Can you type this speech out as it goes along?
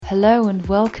Hello and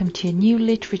welcome to a new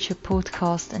literature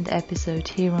podcast and episode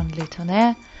here on Lit on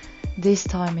Air, this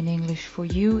time in English for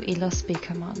you, Ila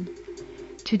Spekerman.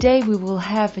 Today we will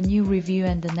have a new review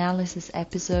and analysis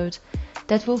episode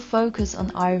that will focus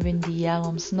on Irvin D.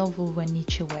 Yalom's novel When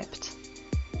Nietzsche Wept.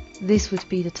 This would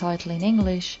be the title in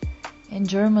English. In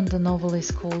German the novel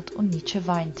is called Und Nietzsche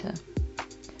weinte.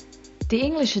 The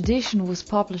English edition was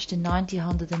published in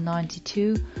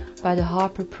 1992 by the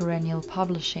Harper Perennial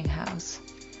Publishing House.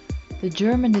 The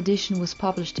German edition was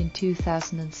published in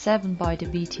 2007 by the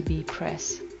VTB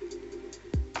Press.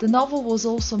 The novel was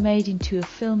also made into a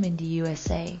film in the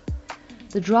USA.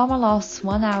 The drama lasts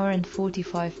 1 hour and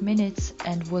 45 minutes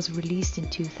and was released in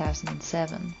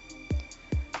 2007.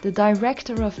 The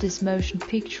director of this motion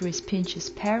picture is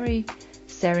Pinchas Perry,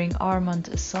 starring Armand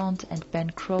Assant and Ben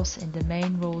Cross in the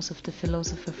main roles of the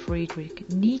philosopher Friedrich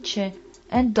Nietzsche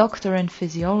and doctor and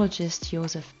physiologist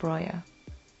Joseph Breuer.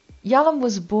 Yalom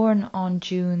was born on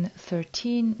June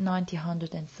 13,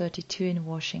 1932 in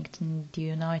Washington, the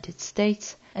United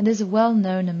States, and is a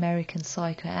well-known American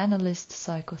psychoanalyst,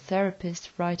 psychotherapist,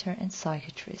 writer and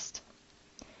psychiatrist.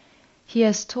 He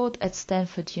has taught at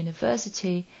Stanford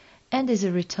University and is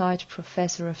a retired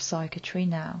professor of psychiatry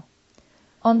now.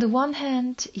 On the one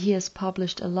hand, he has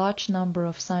published a large number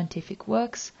of scientific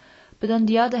works, but on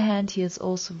the other hand he has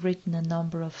also written a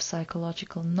number of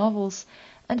psychological novels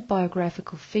and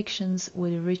biographical fictions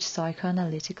with a rich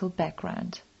psychoanalytical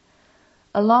background.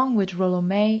 Along with Rollo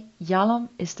May, Yalom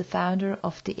is the founder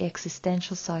of the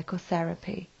existential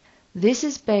psychotherapy. This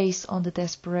is based on the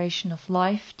desperation of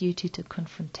life due to the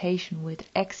confrontation with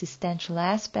existential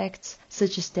aspects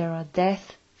such as there are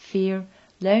death, fear,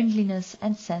 loneliness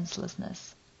and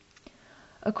senselessness.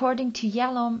 According to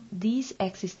Yalom, these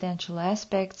existential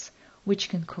aspects, which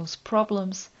can cause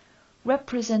problems,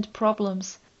 represent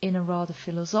problems in a rather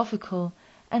philosophical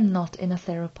and not in a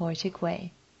therapeutic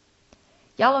way.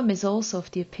 Yalom is also of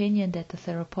the opinion that the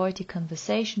therapeutic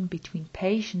conversation between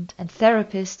patient and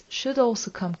therapist should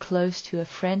also come close to a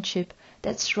friendship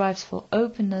that strives for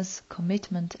openness,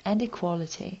 commitment and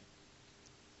equality.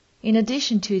 In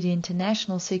addition to the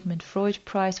International Sigmund Freud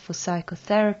Prize for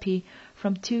Psychotherapy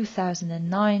from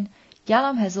 2009,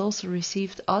 Yalom has also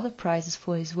received other prizes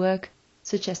for his work,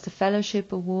 such as the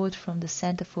Fellowship Award from the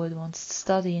Center for Advanced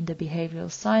Study in the Behavioral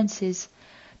Sciences,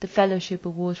 the Fellowship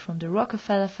Award from the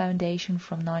Rockefeller Foundation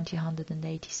from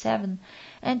 1987,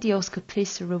 and the Oscar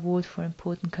Pfister Award for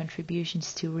important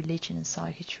contributions to religion and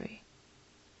psychiatry.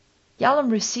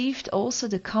 Yalom received also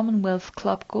the Commonwealth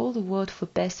Club Gold Award for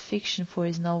Best Fiction for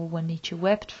his novel When Nietzsche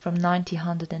Wept from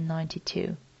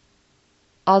 1992.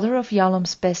 Other of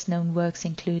Yalom's best-known works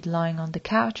include Lying on the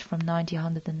Couch from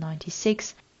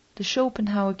 1996, The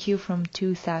Schopenhauer Cure from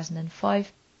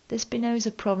 2005, The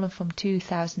Spinoza Problem from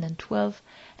 2012,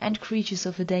 and Creatures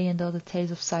of a Day and Other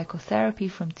Tales of Psychotherapy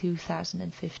from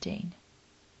 2015.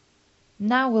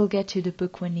 Now we'll get to the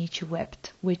book When Nietzsche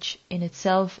Wept, which in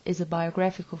itself is a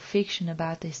biographical fiction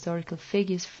about the historical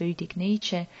figures Friedrich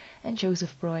Nietzsche and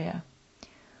Joseph Breuer.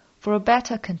 For a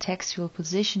better contextual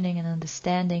positioning and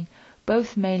understanding,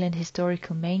 both male and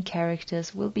historical main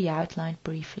characters will be outlined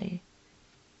briefly.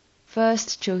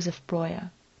 First, Joseph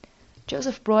Breuer.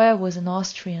 Joseph Breuer was an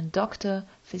Austrian doctor,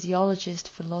 physiologist,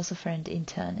 philosopher and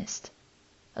internist.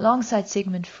 Alongside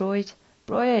Sigmund Freud,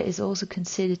 Breuer is also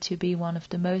considered to be one of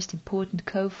the most important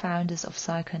co-founders of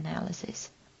psychoanalysis.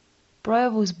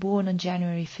 Breuer was born on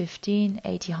January 15,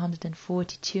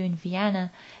 1842 in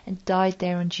Vienna and died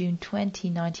there on June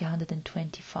 20,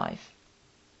 1925.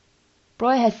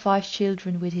 Breuer had 5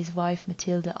 children with his wife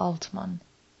Mathilde Altmann.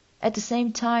 At the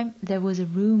same time, there was a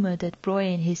rumor that Breuer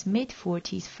in his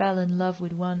mid-40s fell in love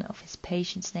with one of his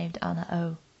patients named Anna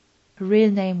O. Her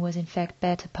real name was in fact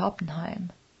Bertha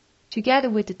Pappenheim. Together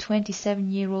with the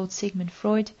 27-year-old Sigmund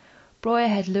Freud, Breuer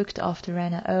had looked after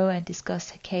Anna O and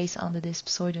discussed her case under this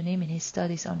pseudonym in his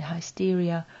studies on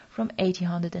hysteria from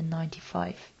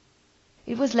 1895.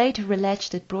 It was later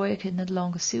alleged that Breuer could no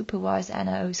longer supervise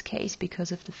Anna O's case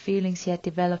because of the feelings he had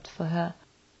developed for her,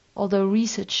 although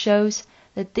research shows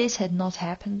that this had not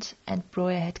happened and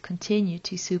Breuer had continued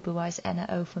to supervise Anna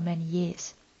O for many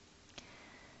years.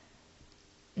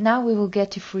 Now we will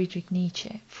get to Friedrich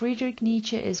Nietzsche. Friedrich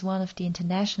Nietzsche is one of the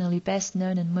internationally best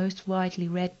known and most widely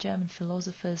read German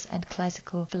philosophers and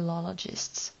classical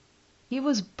philologists. He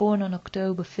was born on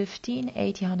October 15,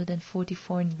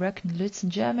 1844 in Röcken-Lützen,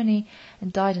 Germany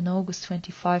and died on August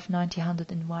 25,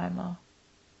 1900 in Weimar.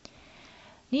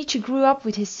 Nietzsche grew up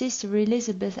with his sister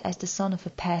Elizabeth as the son of a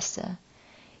pastor.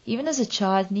 Even as a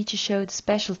child, Nietzsche showed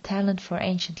special talent for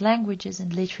ancient languages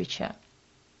and literature.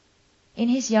 In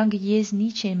his younger years,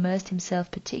 Nietzsche immersed himself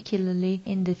particularly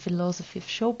in the philosophy of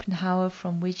Schopenhauer,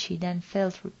 from which he then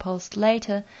felt repulsed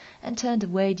later and turned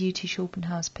away due to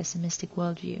Schopenhauer's pessimistic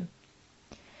worldview.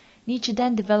 Nietzsche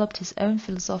then developed his own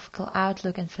philosophical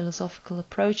outlook and philosophical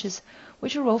approaches,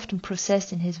 which are often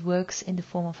processed in his works in the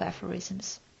form of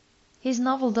aphorisms. His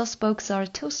novel Thus Spoke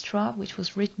Zarathustra, which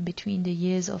was written between the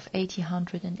years of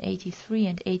 1883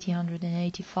 and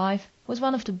 1885, was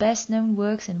one of the best-known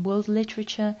works in world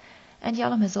literature, and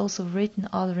Yalom has also written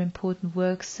other important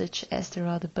works such as There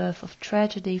Are the Birth of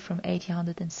Tragedy from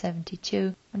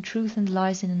 1872, On Truth and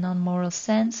Lies in a Non-Moral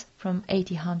Sense from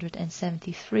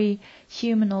 1873,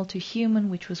 Human All Too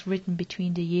Human, which was written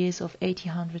between the years of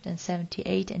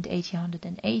 1878 and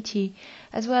 1880,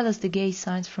 as well as The Gay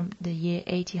Signs from the year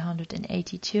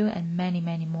 1882, and many,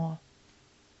 many more.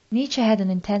 Nietzsche had an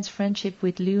intense friendship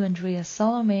with Lou Andreas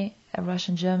Salome, a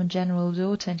Russian-German general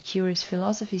daughter and curious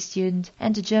philosophy student,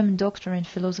 and the German doctor and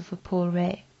philosopher Paul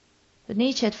Rée. But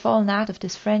Nietzsche had fallen out of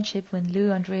this friendship when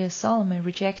Lou Andreas Salome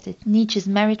rejected Nietzsche's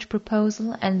marriage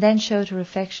proposal and then showed her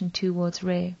affection towards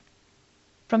Rée.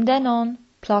 From then on,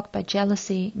 plagued by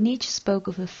jealousy, Nietzsche spoke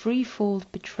of a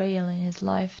threefold betrayal in his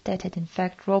life that had in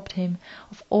fact robbed him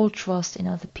of all trust in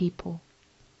other people.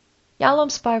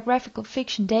 Yalom's biographical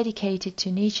fiction, dedicated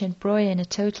to Nietzsche and Breuer in a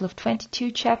total of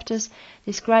 22 chapters,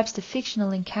 describes the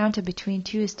fictional encounter between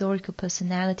two historical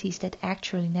personalities that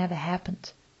actually never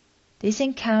happened. This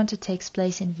encounter takes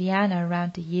place in Vienna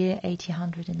around the year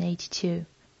 1882.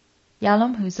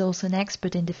 Yalom, who is also an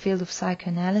expert in the field of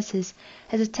psychoanalysis,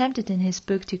 has attempted in his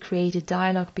book to create a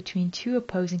dialogue between two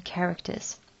opposing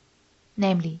characters,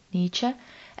 namely Nietzsche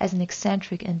as an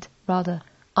eccentric and rather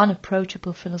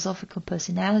unapproachable philosophical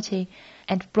personality,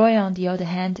 and Breuer on the other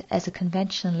hand as a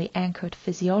conventionally anchored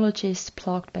physiologist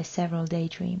plagued by several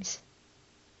daydreams.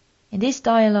 In this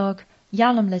dialogue,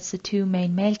 Yalom lets the two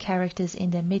main male characters in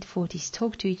their mid-40s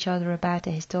talk to each other about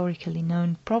their historically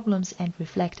known problems and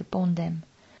reflect upon them.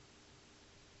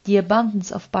 The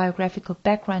abundance of biographical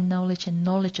background knowledge and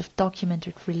knowledge of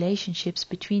documented relationships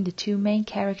between the two main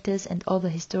characters and other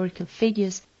historical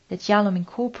figures that Yalom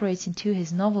incorporates into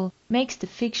his novel makes the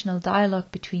fictional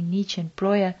dialogue between Nietzsche and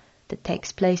Breuer, that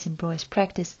takes place in Breuer's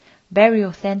practice, very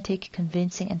authentic,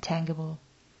 convincing and tangible.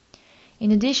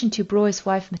 In addition to Breuer's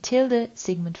wife Mathilde,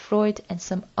 Sigmund Freud and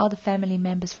some other family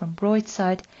members from Breuer's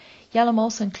side, Yalom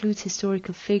also includes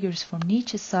historical figures from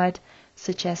Nietzsche's side,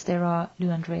 such as there are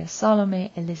Lou Andreas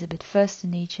Salome, Elisabeth Förster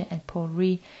Nietzsche and Paul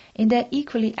Rée in their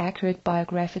equally accurate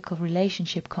biographical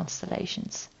relationship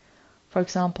constellations. For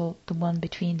example, the one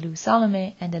between Lou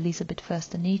Salome and Elisabeth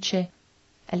Förster Nietzsche.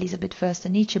 Elisabeth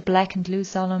Förster Nietzsche blackened Lou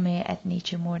Salome at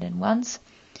Nietzsche more than once,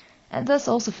 and thus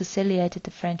also facilitated the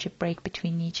friendship break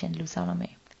between Nietzsche and Lou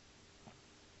Salome.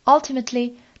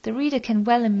 Ultimately, the reader can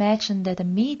well imagine that a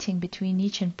meeting between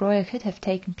Nietzsche and Breuer could have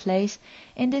taken place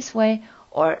in this way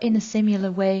or in a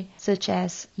similar way, such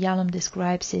as Yalom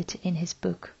describes it in his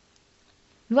book.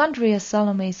 Lou Andreas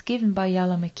Salome is given by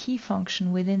Yalom a key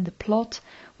function within the plot,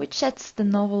 which sets the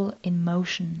novel in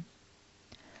motion.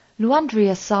 Lou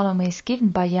Andreas Salome is given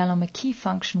by Yalom a key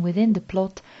function within the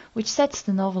plot, which sets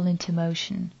the novel into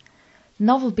motion. The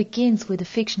novel begins with a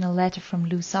fictional letter from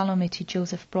Lou Salome to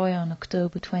Joseph Breuer on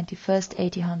October 21,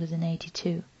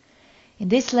 1882. In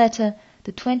this letter,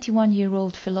 the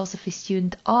 21-year-old philosophy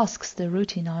student asks the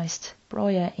routinized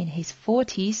Breuer in his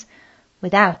 40s,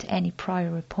 without any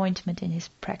prior appointment in his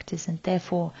practice and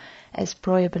therefore, as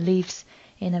Breuer believes,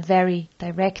 in a very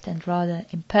direct and rather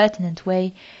impertinent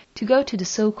way, to go to the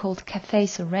so-called Café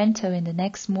Sorrento in the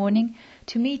next morning,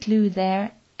 to meet Lou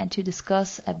there and to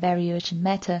discuss a very urgent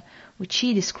matter, which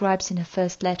she describes in her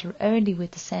first letter only with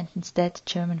the sentence that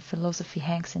German philosophy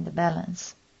hangs in the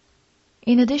balance.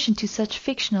 In addition to such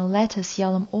fictional letters,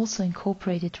 Yalom also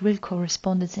incorporated real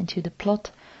correspondence into the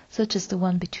plot, such as the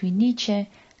one between Nietzsche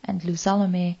and Lou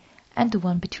Salome, and the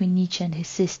one between Nietzsche and his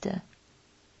sister.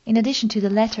 In addition to the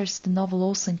letters, the novel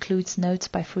also includes notes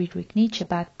by Friedrich Nietzsche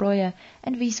about Breuer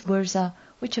and vice versa,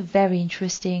 which are very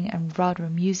interesting and rather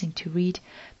amusing to read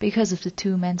because of the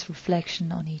two men's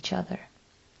reflection on each other.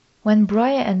 When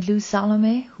Breuer and Lou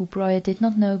Salome, who Breuer did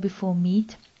not know before,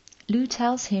 meet, Lou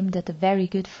tells him that a very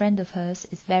good friend of hers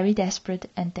is very desperate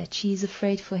and that she is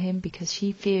afraid for him because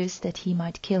she fears that he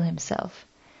might kill himself.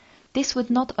 This would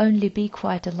not only be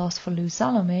quite a loss for Lou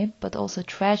Salome, but also a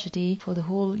tragedy for the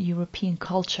whole European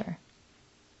culture.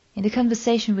 In the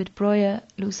conversation with Breuer,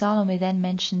 Lou Salome then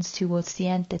mentions towards the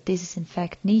end that this is in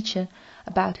fact Nietzsche,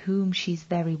 about whom she is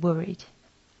very worried.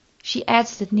 She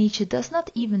adds that Nietzsche does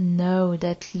not even know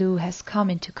that Lou has come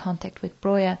into contact with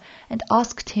Breuer and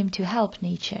asked him to help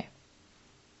Nietzsche.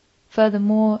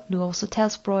 Furthermore, Lou also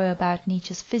tells Breuer about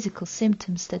Nietzsche's physical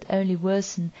symptoms that only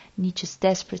worsen Nietzsche's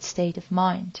desperate state of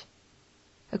mind.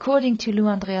 According to Lou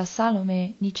Andreas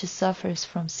Salome, Nietzsche suffers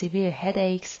from severe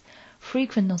headaches,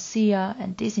 frequent nausea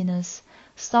and dizziness,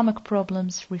 stomach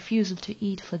problems, refusal to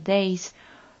eat for days,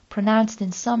 pronounced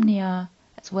insomnia,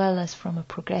 as well as from a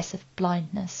progressive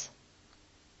blindness.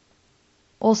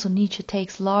 Also, Nietzsche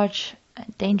takes large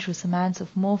and dangerous amounts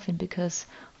of morphine because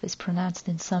of his pronounced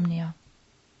insomnia.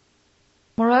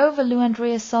 Moreover, Lou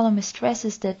Andreas Salome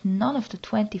stresses that none of the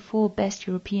 24 best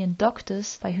European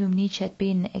doctors by whom Nietzsche had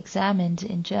been examined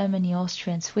in Germany,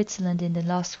 Austria and Switzerland in the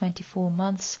last 24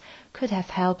 months could have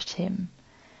helped him.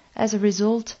 As a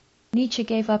result, Nietzsche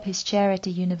gave up his chair at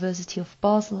the University of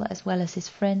Basel as well as his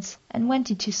friends and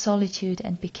went into solitude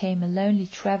and became a lonely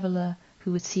traveller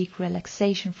who would seek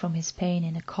relaxation from his pain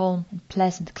in a calm and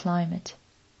pleasant climate.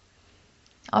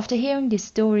 After hearing this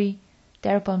story,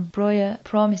 thereupon Breuer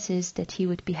promises that he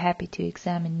would be happy to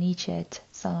examine Nietzsche at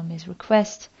Salome's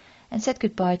request, and said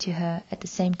goodbye to her, at the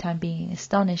same time being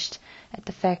astonished at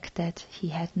the fact that he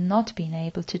had not been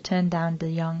able to turn down the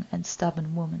young and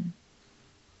stubborn woman.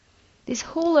 This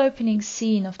whole opening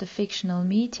scene of the fictional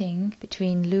meeting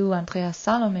between Lou Andreas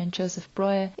Salome and Joseph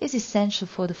Breuer is essential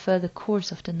for the further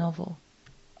course of the novel.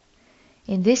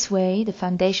 In this way, the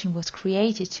foundation was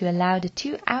created to allow the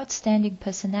two outstanding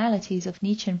personalities of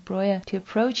Nietzsche and Breuer to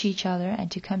approach each other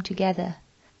and to come together.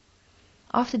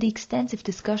 After the extensive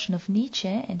discussion of Nietzsche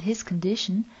and his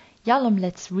condition, Yalom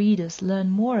lets readers learn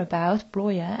more about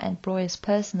Breuer and Breuer's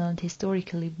personal and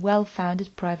historically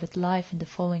well-founded private life in the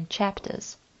following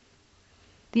chapters.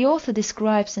 The author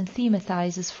describes and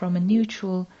thematizes from a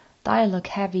neutral,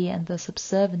 dialogue-heavy and thus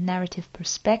observant narrative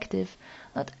perspective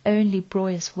not only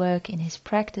Breuer's work in his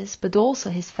practice, but also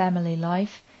his family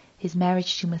life, his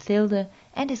marriage to Mathilde,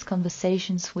 and his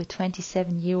conversations with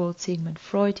 27-year-old Sigmund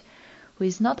Freud, who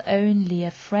is not only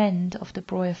a friend of the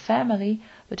Breuer family,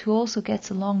 but who also gets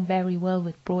along very well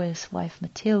with Breuer's wife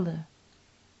Mathilde.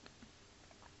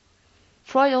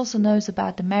 Freud also knows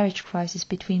about the marriage crisis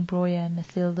between Breuer and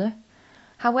Mathilde.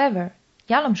 However,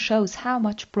 Yalom shows how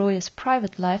much Breuer's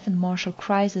private life and marital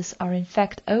crisis are in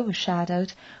fact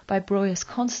overshadowed by Breuer's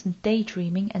constant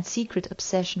daydreaming and secret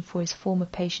obsession for his former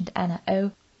patient Anna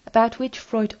O, about which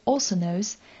Freud also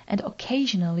knows and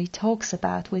occasionally talks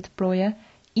about with Breuer,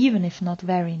 even if not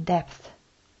very in depth.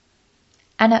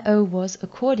 Anna O was,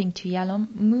 according to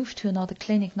Yalom, moved to another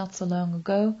clinic not so long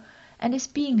ago and is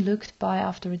being looked by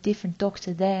after a different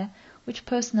doctor there, which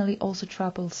personally also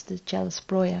troubles the jealous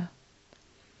Breuer.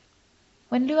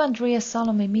 When Lou Andreas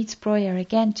Salome meets Breuer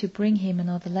again to bring him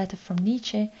another letter from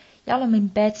Nietzsche, Yalom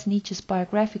embeds Nietzsche's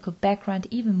biographical background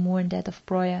even more in that of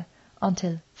Breuer,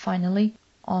 until, finally,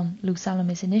 on Lou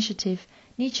Salome's initiative,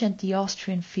 Nietzsche and the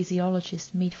Austrian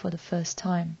physiologist meet for the first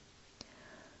time.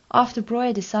 After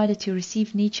Breuer decided to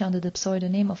receive Nietzsche under the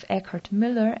pseudonym of Eckhard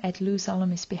Müller at Lou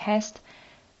Salome's behest,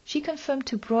 she confirmed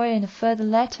to Breuer in a further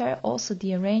letter also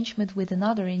the arrangement with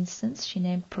another instance she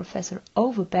named Professor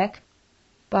Overbeck,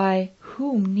 by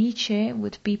whom Nietzsche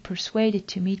would be persuaded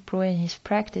to meet Breuer in his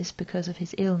practice because of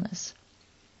his illness.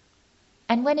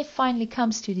 And when it finally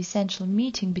comes to the essential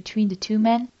meeting between the two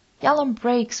men, Yalom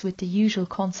breaks with the usual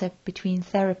concept between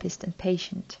therapist and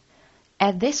patient.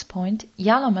 At this point,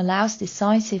 Yalom allows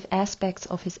decisive aspects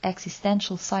of his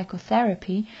existential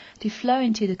psychotherapy to flow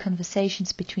into the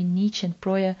conversations between Nietzsche and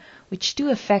Breuer, which do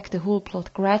affect the whole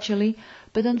plot gradually,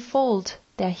 but unfold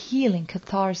their healing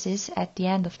catharsis at the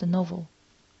end of the novel.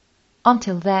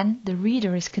 Until then, the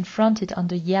reader is confronted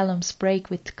under Yalom's break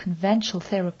with conventional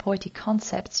therapeutic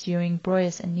concepts during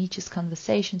Breuer's and Nietzsche's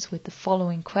conversations with the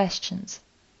following questions.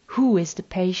 Who is the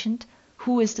patient?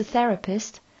 Who is the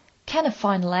therapist? Can a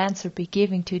final answer be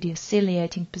given to the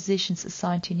oscillating positions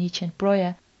assigned to Nietzsche and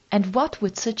Breuer? And what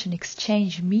would such an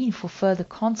exchange mean for further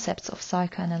concepts of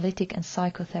psychoanalytic and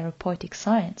psychotherapeutic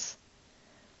science?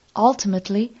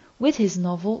 Ultimately, with his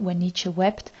novel When Nietzsche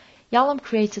Wept, Yalom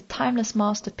creates a timeless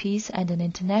masterpiece and an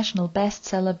international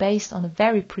bestseller based on a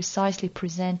very precisely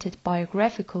presented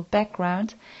biographical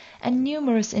background and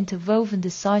numerous interwoven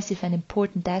decisive and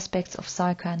important aspects of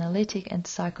psychoanalytic and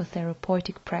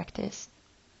psychotherapeutic practice.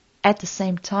 At the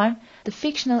same time, the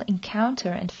fictional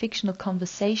encounter and fictional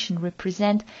conversation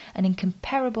represent an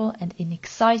incomparable and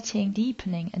exciting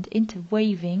deepening and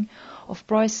interweaving of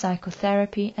Breuer's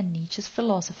psychotherapy and Nietzsche's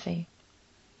philosophy.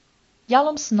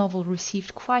 Yalom's novel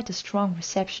received quite a strong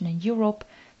reception in Europe,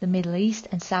 the Middle East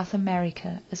and South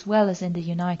America, as well as in the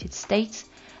United States,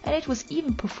 and it was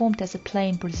even performed as a play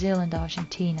in Brazil and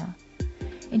Argentina.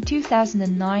 In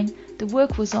 2009, the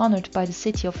work was honored by the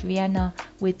city of Vienna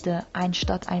with the Ein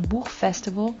Stadt ein Buch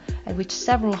festival, at which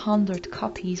several hundred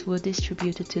copies were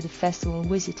distributed to the festival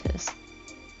visitors.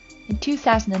 In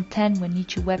 2010, when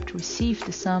Nietzsche Wept received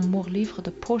the Saint-Maur Livre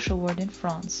de Poche Award in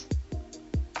France.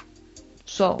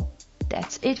 So,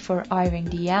 that's it for Irving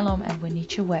de Yalom and When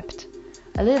Nietzsche Wept.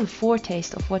 A little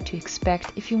foretaste of what to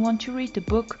expect if you want to read the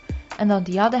book, and on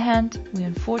the other hand, we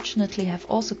unfortunately have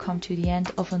also come to the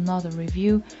end of another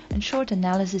review and short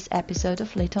analysis episode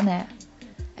of Lit on Air.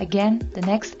 Again, the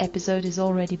next episode is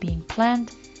already being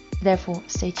planned, therefore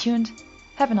stay tuned,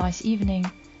 have a nice evening,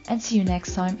 and see you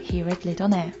next time here at Lit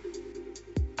on Air.